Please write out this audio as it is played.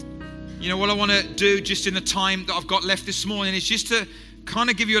You know, what I want to do just in the time that I've got left this morning is just to kind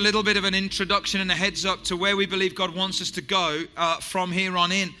of give you a little bit of an introduction and a heads up to where we believe God wants us to go from here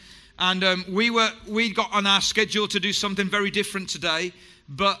on in. And we got on our schedule to do something very different today,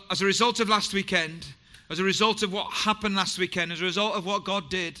 but as a result of last weekend, as a result of what happened last weekend, as a result of what God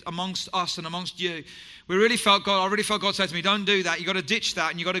did amongst us and amongst you, I really felt God say to me, don't do that. You've got to ditch that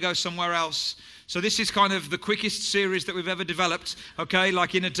and you've got to go somewhere else. So this is kind of the quickest series that we've ever developed, okay,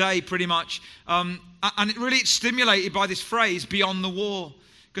 like in a day pretty much. And it's stimulated by this phrase, beyond the wall.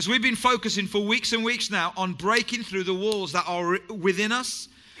 Because we've been focusing for weeks and weeks now on breaking through the walls that are within us,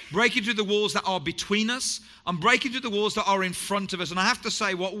 breaking through the walls that are between us, and breaking through the walls that are in front of us. And I have to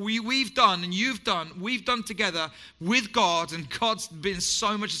say, what we've done and you've done, we've done together with God, and God's been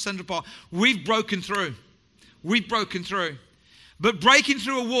so much a central part. We've broken through. We've broken through. But breaking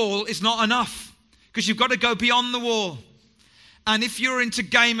through a wall is not enough, because you've got to go beyond the wall. And if you're into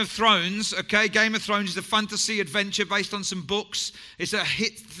Game of Thrones, okay, Game of Thrones is a fantasy adventure based on some books. It's a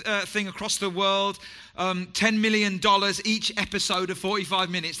hit thing across the world. $10 million each episode of 45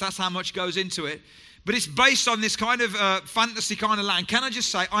 minutes. That's how much goes into it. But it's based on this kind of fantasy kind of land. Can I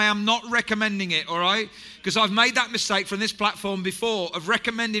just say, I am not recommending it, all right? Because I've made that mistake from this platform before of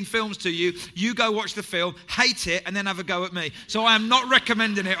recommending films to you. You go watch the film, hate it, and then have a go at me. So I am not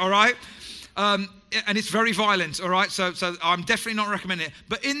recommending it, all right? And it's very violent, all right? So I'm definitely not recommending it.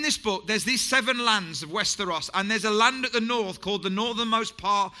 But in this book, there's these 7 lands of Westeros, and there's a land at the north called the northernmost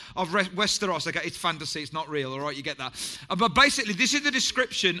part of Westeros. Okay, it's fantasy, it's not real, all right? You get that. But basically, this is the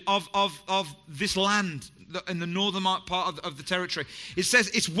description of this land in the northern part of the territory. It says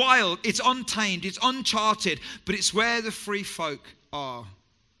it's wild, it's untamed, it's uncharted, but it's where the free folk are.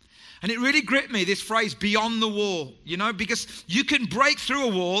 And it really gripped me, this phrase, beyond the wall, you know, because you can break through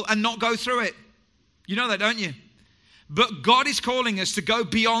a wall and not go through it. You know that, don't you? But God is calling us to go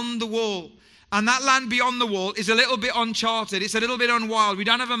beyond the wall. And that land beyond the wall is a little bit uncharted. It's a little bit unwild. We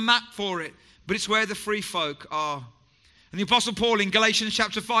don't have a map for it, but it's where the free folk are. And the Apostle Paul in Galatians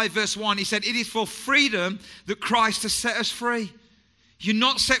chapter 5, verse 1, he said, it is for freedom that Christ has set us free. You're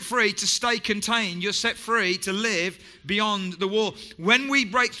not set free to stay contained. You're set free to live beyond the wall. When we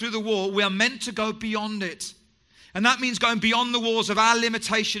break through the wall, we are meant to go beyond it. And that means going beyond the walls of our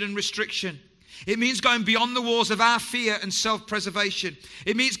limitation and restriction. It means going beyond the walls of our fear and self-preservation.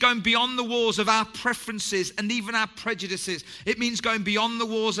 It means going beyond the walls of our preferences and even our prejudices. It means going beyond the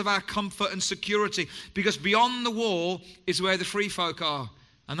walls of our comfort and security. Because beyond the wall is where the free folk are.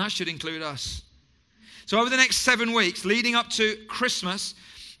 And that should include us. So over the next 7 weeks, leading up to Christmas,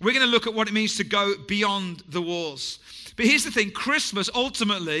 we're going to look at what it means to go beyond the walls. But here's the thing, Christmas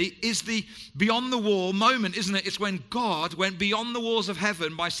ultimately is the beyond the wall moment, isn't it? It's when God went beyond the walls of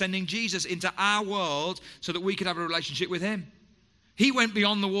heaven by sending Jesus into our world so that we could have a relationship with him. He went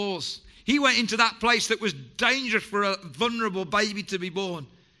beyond the walls. He went into that place that was dangerous for a vulnerable baby to be born.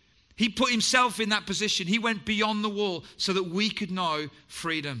 He put himself in that position. He went beyond the wall so that we could know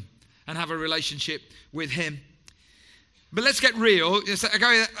freedom and have a relationship with him. But let's get real.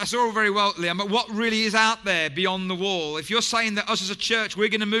 Okay, that's all very well, Liam, but what really is out there beyond the wall? If you're saying that us as a church, we're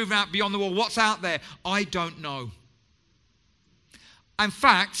going to move out beyond the wall, what's out there? I don't know. In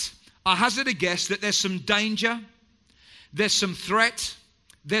fact, I hazard a guess that there's some danger, there's some threat,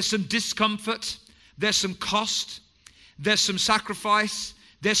 there's some discomfort, there's some cost, there's some sacrifice,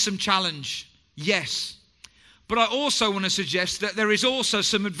 there's some challenge. Yes. But I also want to suggest that there is also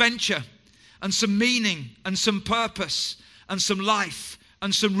some adventure and some meaning and some purpose and some life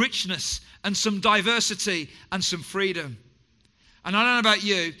and some richness and some diversity and some freedom. And I don't know about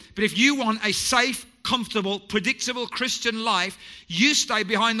you, but if you want a safe, comfortable, predictable Christian life, you stay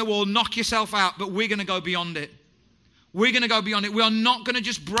behind the wall, knock yourself out, but we're going to go beyond it. We're going to go beyond it. We are not going to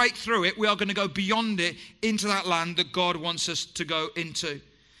just break through it. We are going to go beyond it into that land that God wants us to go into.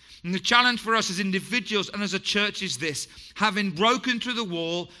 And the challenge for us as individuals and as a church is this. Having broken through the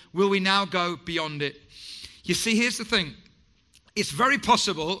wall, will we now go beyond it? You see, here's the thing. It's very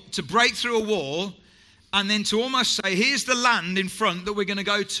possible to break through a wall and then to almost say, here's the land in front that we're going to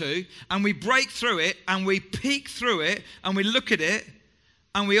go to. And we break through it and we peek through it and we look at it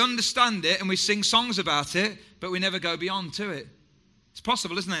and we understand it and we sing songs about it, but we never go beyond to it. It's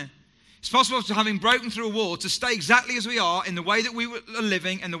possible, isn't it? It's possible to, having broken through a wall, to stay exactly as we are in the way that we are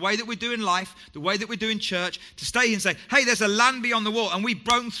living and the way that we do in life, the way that we do in church, to stay here and say, hey, there's a land beyond the wall and we've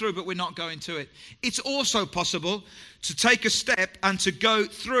broken through, but we're not going to it. It's also possible to take a step and to go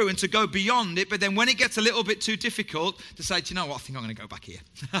through and to go beyond it, but then when it gets a little bit too difficult, to say, do you know what, I think I'm going to go back here.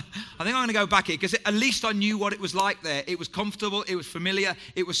 I think I'm going to go back here because at least I knew what it was like there. It was comfortable, it was familiar,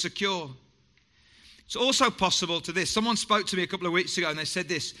 it was secure. It's also possible to this. Someone spoke to me a couple of weeks ago and they said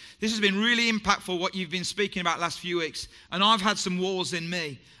this has been really impactful what you've been speaking about last few weeks. And I've had some walls in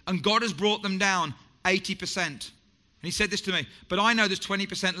me and God has brought them down 80%. And he said this to me, but I know there's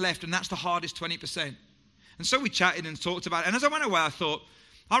 20% left and that's the hardest 20%. And so we chatted and talked about it. And as I went away, I thought,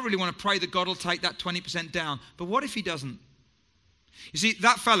 I really want to pray that God will take that 20% down. But what if he doesn't? You see,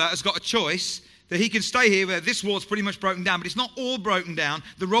 that fella has got a choice that he can stay here where this wall's pretty much broken down, but it's not all broken down.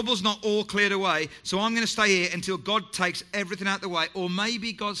 The rubble's not all cleared away. So I'm going to stay here until God takes everything out of the way. Or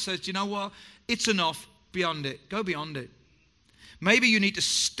maybe God says, do you know what? It's enough beyond it. Go beyond it. Maybe you need to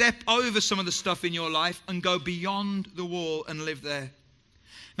step over some of the stuff in your life and go beyond the wall and live there. And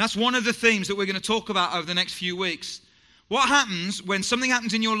that's one of the themes that we're going to talk about over the next few weeks. What happens when something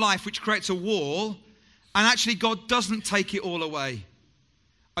happens in your life which creates a wall and actually God doesn't take it all away?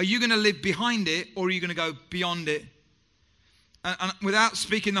 Are you going to live behind it or are you going to go beyond it? And without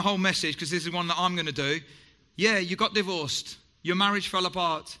speaking the whole message, because this is one that I'm going to do, yeah, you got divorced. Your marriage fell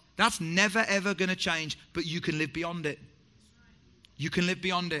apart. That's never, ever going to change, but you can live beyond it. You can live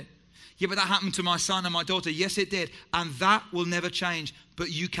beyond it. Yeah, but that happened to my son and my daughter. Yes, it did. And that will never change,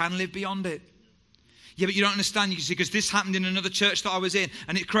 but you can live beyond it. Yeah, but you don't understand, you see, because this happened in another church that I was in,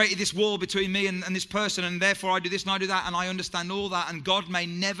 and it created this wall between me and this person, and therefore I do this and I do that, and I understand all that, and God may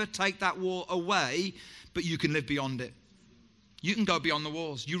never take that wall away, but you can live beyond it. You can go beyond the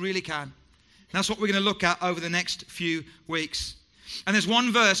walls. You really can. And that's what we're going to look at over the next few weeks. And there's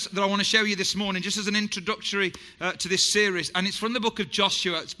one verse that I want to show you this morning, just as an introductory to this series, and it's from the book of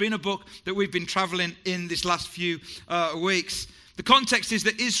Joshua. It's been a book that we've been traveling in this last few weeks. The context is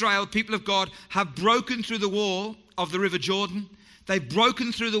that Israel, people of God, have broken through the wall of the River Jordan. They've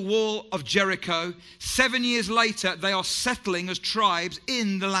broken through the wall of Jericho. 7 years later, they are settling as tribes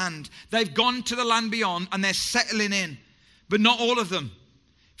in the land. They've gone to the land beyond and they're settling in, but not all of them.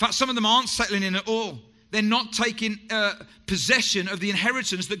 In fact, some of them aren't settling in at all. They're not taking possession of the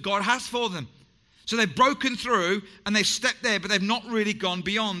inheritance that God has for them. So they've broken through and they've stepped there, but they've not really gone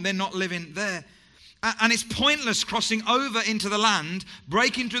beyond. They're not living there. And it's pointless crossing over into the land,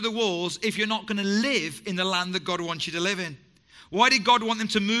 breaking through the walls, if you're not going to live in the land that God wants you to live in. Why did God want them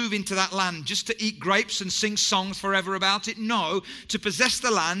to move into that land? Just to eat grapes and sing songs forever about it? No, to possess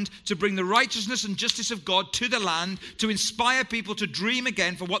the land, to bring the righteousness and justice of God to the land, to inspire people to dream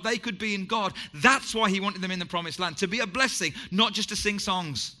again for what they could be in God. That's why he wanted them in the promised land, to be a blessing, not just to sing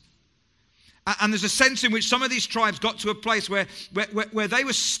songs. And there's a sense in which some of these tribes got to a place where they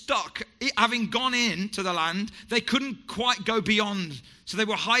were stuck, having gone into the land. They couldn't quite go beyond. So they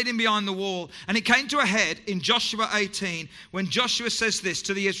were hiding behind the wall. And it came to a head in Joshua 18 when Joshua says this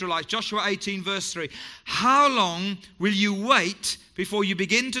to the Israelites. Joshua 18 verse 3. How long will you wait before you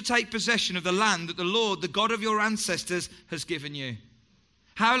begin to take possession of the land that the Lord, the God of your ancestors, has given you?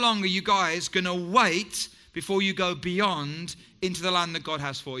 How long are you guys going to wait before you go beyond into the land that God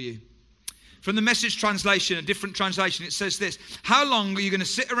has for you? From the Message translation, a different translation, it says this. How long are you going to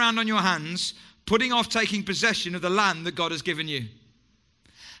sit around on your hands, putting off taking possession of the land that God has given you?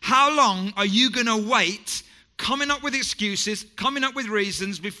 How long are you going to wait, coming up with excuses, coming up with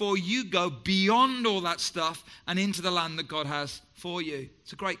reasons before you go beyond all that stuff and into the land that God has for you?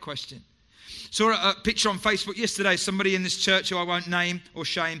 It's a great question. Saw a picture on Facebook yesterday, somebody in this church who I won't name or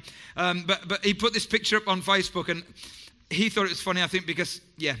shame, but he put this picture up on Facebook and he thought it was funny, I think, because,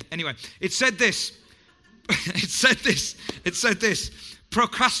 anyway. It said this. It said this.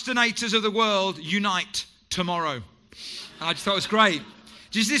 Procrastinators of the world, unite tomorrow. And I just thought it was great.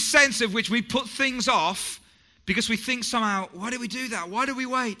 Just this sense of which we put things off because we think somehow, why do we do that? Why do we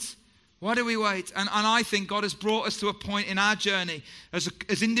wait? Why do we wait? And I think God has brought us to a point in our journey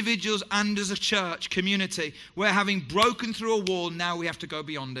as individuals and as a church community where having broken through a wall, now we have to go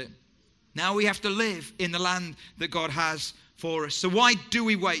beyond it. Now we have to live in the land that God has for us. So why do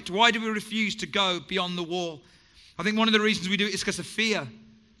we wait? Why do we refuse to go beyond the wall? I think one of the reasons we do it is because of fear.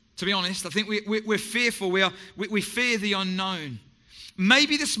 To be honest, I think we're fearful. We fear the unknown.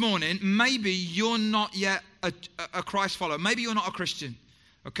 Maybe this morning, maybe you're not yet a Christ follower. Maybe you're not a Christian.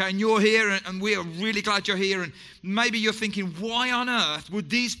 Okay, and you're here and we are really glad you're here. And maybe you're thinking, why on earth would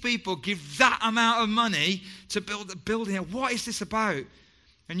these people give that amount of money to build a building? What is this about?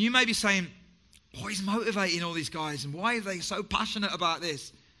 And you may be saying, what is motivating all these guys? And why are they so passionate about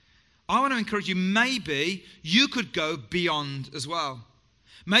this? I want to encourage you, maybe you could go beyond as well.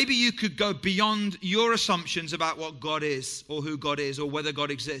 Maybe you could go beyond your assumptions about what God is or who God is or whether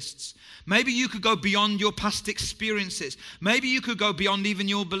God exists. Maybe you could go beyond your past experiences. Maybe you could go beyond even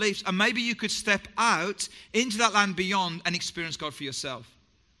your beliefs. And maybe you could step out into that land beyond and experience God for yourself.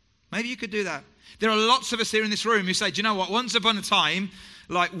 Maybe you could do that. There are lots of us here in this room who say, do you know what? Once upon a time,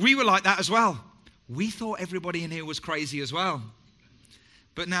 we were like that as well. we thought everybody in here was crazy as well.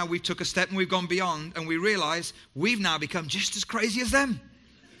 But now we've took a step and we've gone beyond, and we realize we've now become just as crazy as them.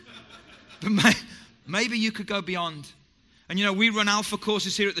 But maybe you could go beyond. And we run alpha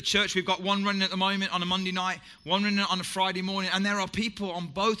courses here at the church. We've got one running at the moment on a Monday night, one running on a Friday morning. And there are people on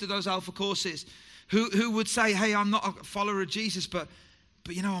both of those alpha courses who would say, hey, I'm not a follower of Jesus, but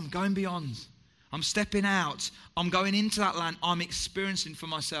I'm going beyond. I'm stepping out. I'm going into that land. I'm experiencing for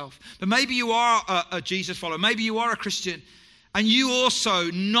myself. But maybe you are a Jesus follower. Maybe you are a Christian. And you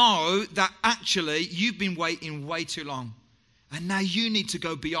also know that actually you've been waiting way too long. And now you need to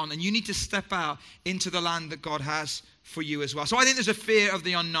go beyond. And you need to step out into the land that God has for you as well. So I think there's a fear of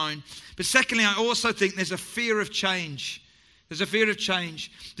the unknown. But secondly, I also think there's a fear of change. There's a fear of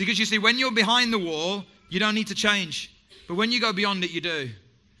change. Because you see, when you're behind the wall, you don't need to change. But when you go beyond it, you do.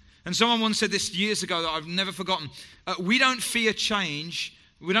 And someone once said this years ago that I've never forgotten. We don't fear change.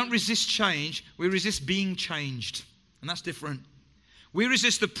 We don't resist change. We resist being changed. And that's different. We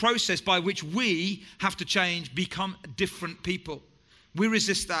resist the process by which we have to change, become different people. We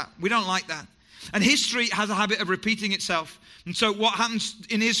resist that. We don't like that. And history has a habit of repeating itself. And so what happens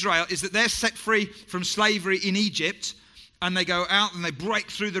in Israel is that they're set free from slavery in Egypt, and they go out and they break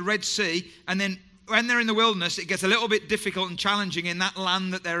through the Red Sea, and then when they're in the wilderness, it gets a little bit difficult and challenging in that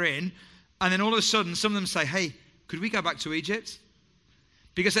land that they're in. And then all of a sudden, some of them say, hey, could we go back to Egypt?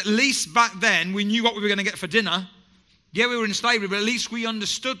 Because at least back then, we knew what we were going to get for dinner. Yeah, we were in slavery, but at least we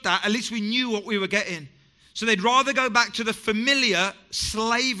understood that. At least we knew what we were getting. So they'd rather go back to the familiar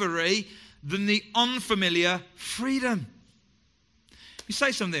slavery than the unfamiliar freedom. Let me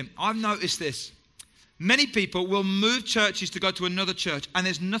say something. I've noticed this. Many people will move churches to go to another church, and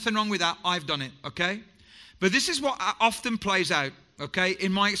there's nothing wrong with that. I've done it, okay? But this is what often plays out, okay?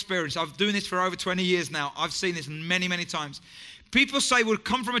 In my experience, I've been doing this for over 20 years now. I've seen this many, many times. People say, we'll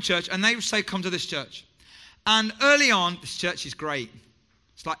come from a church, and they say, come to this church. And early on, this church is great.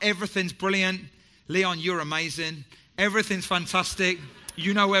 It's like everything's brilliant. Leon, you're amazing. Everything's fantastic.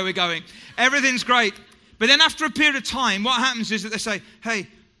 You know where we're going. Everything's great. But then after a period of time, what happens is that they say, hey,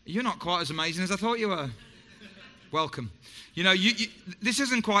 you're not quite as amazing as I thought you were. Welcome. This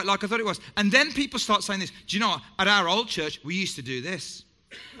isn't quite like I thought it was. And then people start saying this. Do you know what? At our old church, we used to do this.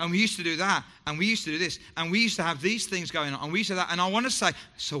 And we used to do that. And we used to do this. And we used to have these things going on. And we used to that. And I want to say,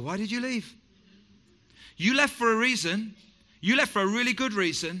 so why did you leave? You left for a reason. You left for a really good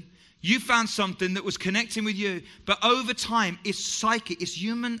reason. You found something that was connecting with you. But over time, it's psyche, it's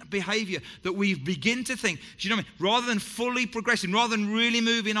human behavior that we begin to think. Do you know what I mean? Rather than fully progressing, rather than really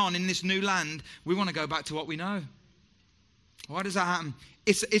moving on in this new land, we want to go back to what we know. Why does that happen?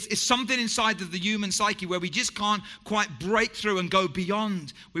 It's something inside of the human psyche where we just can't quite break through and go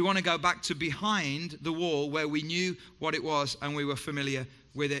beyond. We want to go back to behind the wall where we knew what it was and we were familiar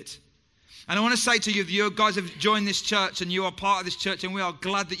with it. And I want to say to you, if you guys have joined this church and you are part of this church, and we are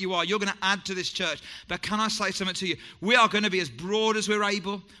glad that you are, you're going to add to this church. But can I say something to you? We are going to be as broad as we're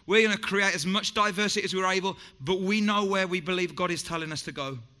able. We're going to create as much diversity as we're able. But we know where we believe God is telling us to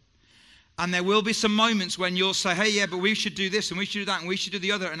go. And there will be some moments when you'll say, hey, yeah, but we should do this and we should do that and we should do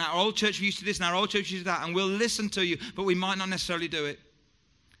the other. And our old church used to do this and our old church used to do that. And we'll listen to you, but we might not necessarily do it.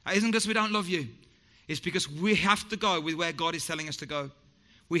 It isn't because we don't love you. It's because we have to go with where God is telling us to go.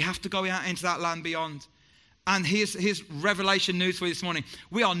 We have to go out into that land beyond. And here's revelation news for you this morning.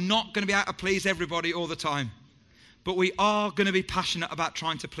 We are not going to be able to please everybody all the time. But we are going to be passionate about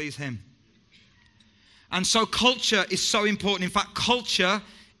trying to please Him. And so culture is so important. In fact, culture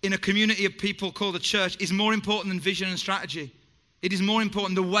in a community of people called the church is more important than vision and strategy. It is more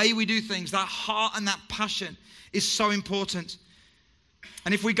important. The way we do things, that heart and that passion is so important.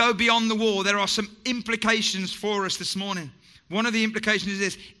 And if we go beyond the wall, there are some implications for us this morning. One of the implications is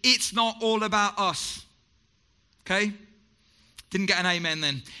this: it's not all about us. Okay? Didn't get an amen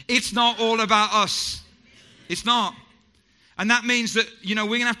then. It's not all about us. It's not. And that means that, we're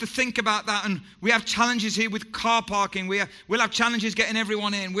going to have to think about that. And we have challenges here with car parking. We'll have challenges getting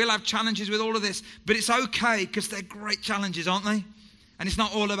everyone in. We'll have challenges with all of this. But it's okay because they're great challenges, aren't they? And it's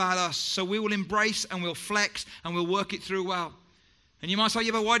not all about us. So we will embrace and we'll flex and we'll work it through well. And you might say,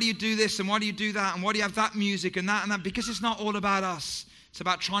 yeah, but why do you do this and why do you do that and why do you have that music and that and that? Because it's not all about us. It's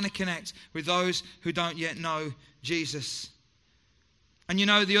about trying to connect with those who don't yet know Jesus. And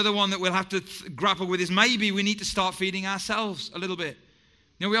the other one that we'll have to grapple with is maybe we need to start feeding ourselves a little bit.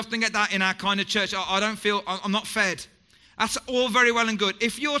 We often get that in our kind of church. I don't feel, I'm not fed. That's all very well and good.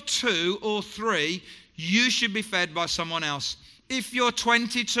 If you're 2 or 3, you should be fed by someone else. If you're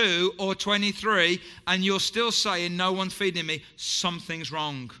 22 or 23 and you're still saying, no one's feeding me, something's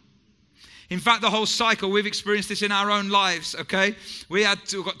wrong. In fact, the whole cycle, we've experienced this in our own lives, okay? We've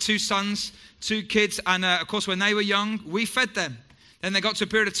got 2 sons. 2 kids, and of course, when they were young, we fed them. Then they got to a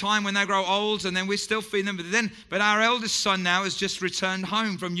period of time when they grow old, and then we're still feeding them. But our eldest son now has just returned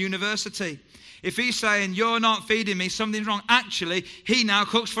home from university. If he's saying, you're not feeding me, something's wrong. Actually, he now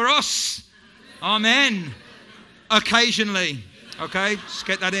cooks for us. Amen. Occasionally. Okay, just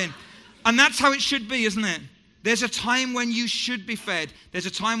get that in. And that's how it should be, isn't it? There's a time when you should be fed. There's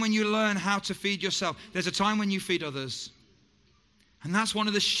a time when you learn how to feed yourself. There's a time when you feed others. And that's one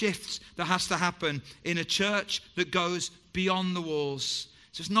of the shifts that has to happen in a church that goes beyond the walls.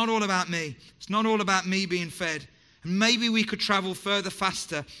 So it's not all about me. It's not all about me being fed. And maybe we could travel further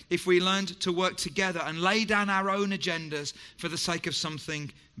faster if we learned to work together and lay down our own agendas for the sake of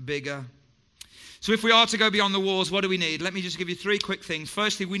something bigger. So if we are to go beyond the walls, what do we need? Let me just give you 3 quick things.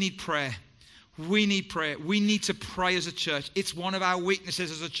 Firstly, we need prayer. We need prayer. We need to pray as a church. It's one of our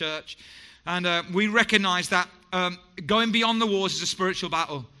weaknesses as a church. And we recognize that going beyond the walls is a spiritual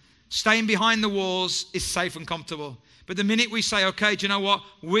battle. Staying behind the walls is safe and comfortable. But the minute we say, okay, do you know what?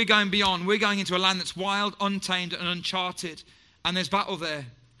 We're going beyond. We're going into a land that's wild, untamed, and uncharted. And there's battle there.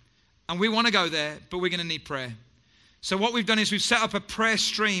 And we want to go there, but we're going to need prayer. So what we've done is we've set up a prayer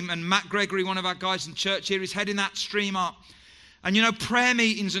stream. And Matt Gregory, one of our guys in church here, is heading that stream up. And you know, prayer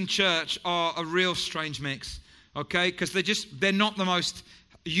meetings and church are a real strange mix, okay? Because they're not the most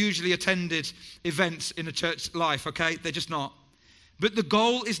usually attended events in a church life, okay? They're just not. But the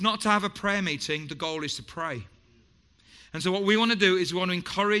goal is not to have a prayer meeting. The goal is to pray. And so what we want to do is we want to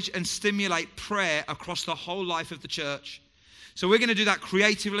encourage and stimulate prayer across the whole life of the church. So we're going to do that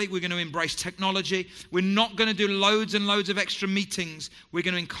creatively. We're going to embrace technology. We're not going to do loads and loads of extra meetings. We're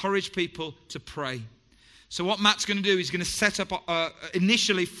going to encourage people to pray. So what Matt's going to do is going to set up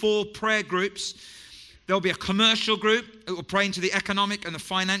initially 4 prayer groups. There'll be a commercial group that will pray into the economic and the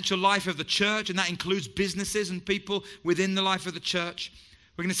financial life of the church, and that includes businesses and people within the life of the church.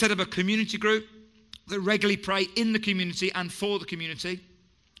 We're going to set up a community group that regularly pray in the community and for the community.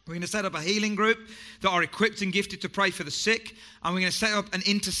 We're going to set up a healing group that are equipped and gifted to pray for the sick. And we're going to set up an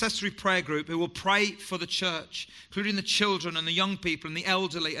intercessory prayer group who will pray for the church, including the children and the young people and the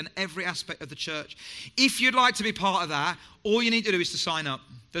elderly and every aspect of the church. If you'd like to be part of that, all you need to do is to sign up.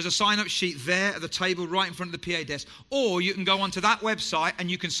 There's a sign-up sheet there at the table right in front of the PA desk. Or you can go onto that website and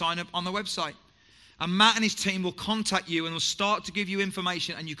you can sign up on the website. And Matt and his team will contact you and will start to give you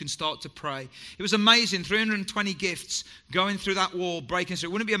information and you can start to pray. It was amazing, 320 gifts going through that wall, breaking through.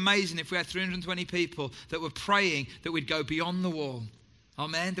 Wouldn't it be amazing if we had 320 people that were praying that we'd go beyond the wall?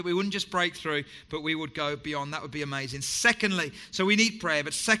 Amen. That we wouldn't just break through, but we would go beyond. That would be amazing. Secondly, so we need prayer,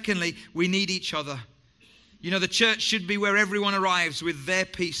 but secondly, we need each other. You know, the church should be where everyone arrives with their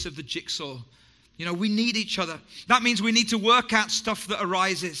piece of the jigsaw. You know, we need each other. That means we need to work out stuff that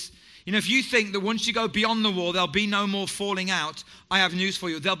arises. You know, if you think that once you go beyond the wall, there'll be no more falling out, I have news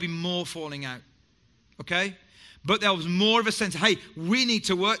for you. There'll be more falling out. Okay? But there was more of a sense, hey, we need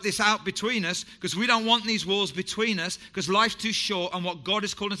to work this out between us because we don't want these walls between us because life's too short and what God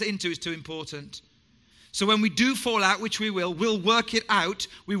has called us into is too important. So when we do fall out, which we will, we'll work it out.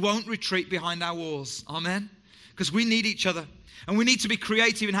 We won't retreat behind our walls. Amen? Because we need each other. And we need to be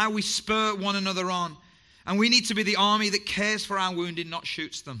creative in how we spur one another on. And we need to be the army that cares for our wounded, not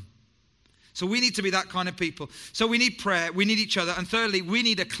shoots them. So we need to be that kind of people. So we need prayer, we need each other. And thirdly, we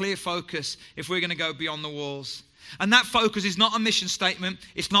need a clear focus if we're going to go beyond the walls. And that focus is not a mission statement,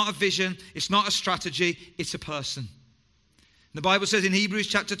 it's not a vision, it's not a strategy, it's a person. The Bible says in Hebrews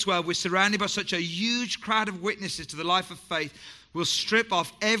chapter 12, we're surrounded by such a huge crowd of witnesses to the life of faith. We'll strip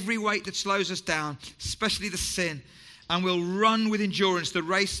off every weight that slows us down, especially the sin. And we'll run with endurance the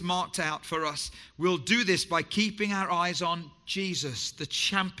race marked out for us. We'll do this by keeping our eyes on Jesus, the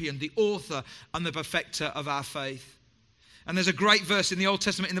champion, the author, and the perfecter of our faith. And there's a great verse in the Old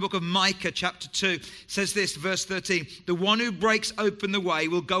Testament in the book of Micah chapter 2. It says this, verse 13. The one who breaks open the way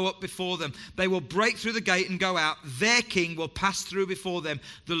will go up before them. They will break through the gate and go out. Their king will pass through before them,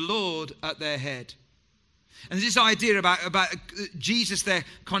 the Lord at their head. And there's this idea about Jesus there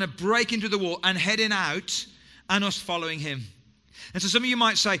kind of breaking through the wall and heading out and us following him. And so some of you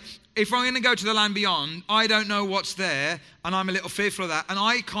might say, if I'm going to go to the land beyond, I don't know what's there, and I'm a little fearful of that. And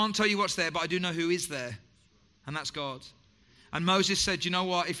I can't tell you what's there, but I do know who is there. And that's God. And Moses said, you know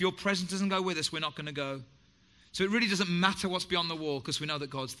what? If your presence doesn't go with us, we're not going to go. So it really doesn't matter what's beyond the wall because we know that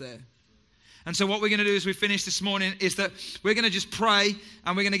God's there. And so what we're going to do as we finish this morning is that we're going to just pray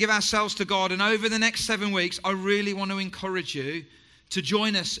and we're going to give ourselves to God. And over the next 7 weeks, I really want to encourage you to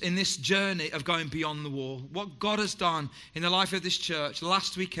join us in this journey of going beyond the wall. What God has done in the life of this church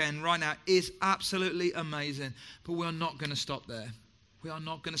last weekend, right now, is absolutely amazing. But we are not going to stop there. We are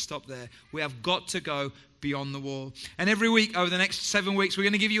not going to stop there. We have got to go beyond the wall. And every week over the next 7 weeks, we're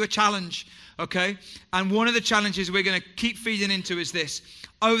going to give you a challenge, okay? And one of the challenges we're going to keep feeding into is this.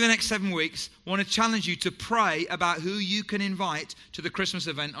 Over the next 7 weeks, I want to challenge you to pray about who you can invite to the Christmas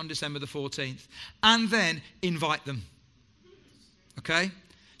event on December the 14th. And then invite them, okay?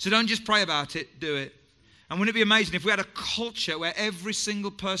 So don't just pray about it, do it. And wouldn't it be amazing if we had a culture where every single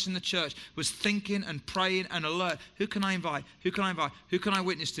person in the church was thinking and praying and alert? Who can I invite? Who can I invite? Who can I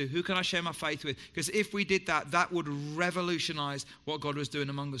witness to? Who can I share my faith with? Because if we did that, that would revolutionize what God was doing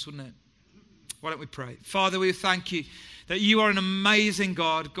among us, wouldn't it? Why don't we pray? Father, we thank you that you are an amazing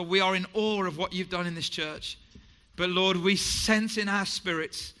God. God, we are in awe of what you've done in this church. But Lord, we sense in our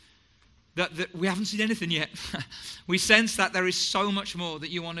spirits that we haven't seen anything yet. We sense that there is so much more that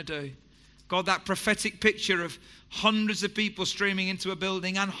you want to do. God, that prophetic picture of hundreds of people streaming into a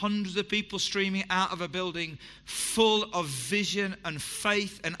building and hundreds of people streaming out of a building full of vision and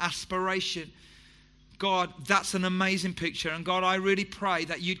faith and aspiration. God, that's an amazing picture. And God, I really pray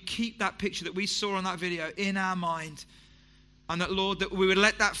that you'd keep that picture that we saw on that video in our mind. And that, Lord, that we would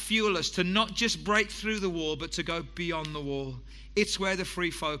let that fuel us to not just break through the wall, but to go beyond the wall. It's where the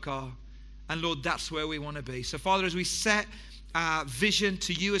free folk are. And Lord, that's where we want to be. So Father, as we set our vision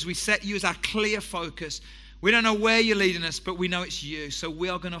to you, as we set you as our clear focus, we don't know where you're leading us, but we know it's you. So we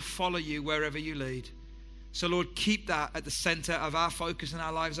are going to follow you wherever you lead. So Lord, keep that at the center of our focus in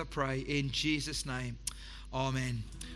our lives, I pray, in Jesus' name. Amen.